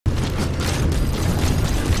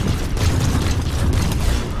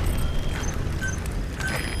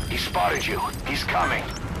spotted you. He's coming.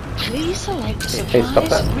 Please select Hey, stop supplies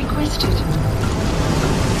that. requested.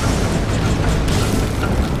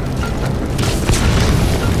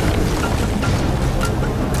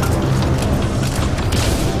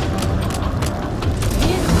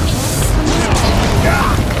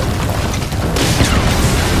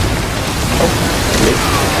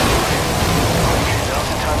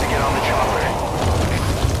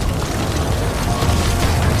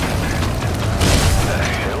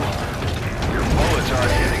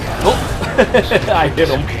 I hit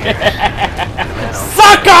him.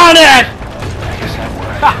 Suck on it!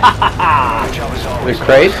 The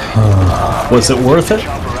crate? Was it worth it?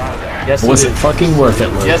 Yes, Was it it is. fucking worth it,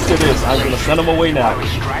 Luke? Yes, it is. I'm gonna send him away now.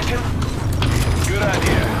 Good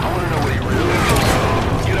idea. I want to know what he really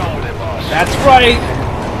is. Get on with it, boss. That's right.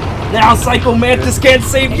 Now Psycho Mantis can't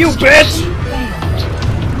save you, bitch.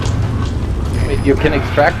 Wait, you can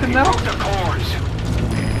extract him now? The cords.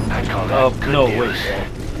 I call that good No, news. wait.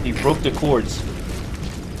 He broke the cords.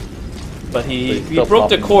 But So he he's still broke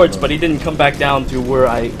the popping cords, them. but he didn't come back down to where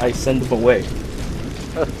I sent him away.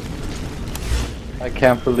 I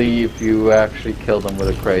can't believe you actually killed him with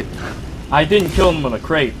a crate. I didn't kill him on a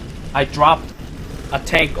crate. I dropped a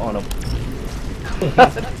tank on him.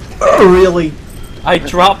 Oh, really? I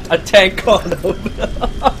dropped a tank on him.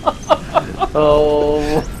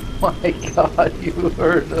 Oh my god, you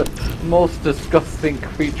are the most disgusting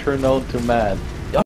creature known to man.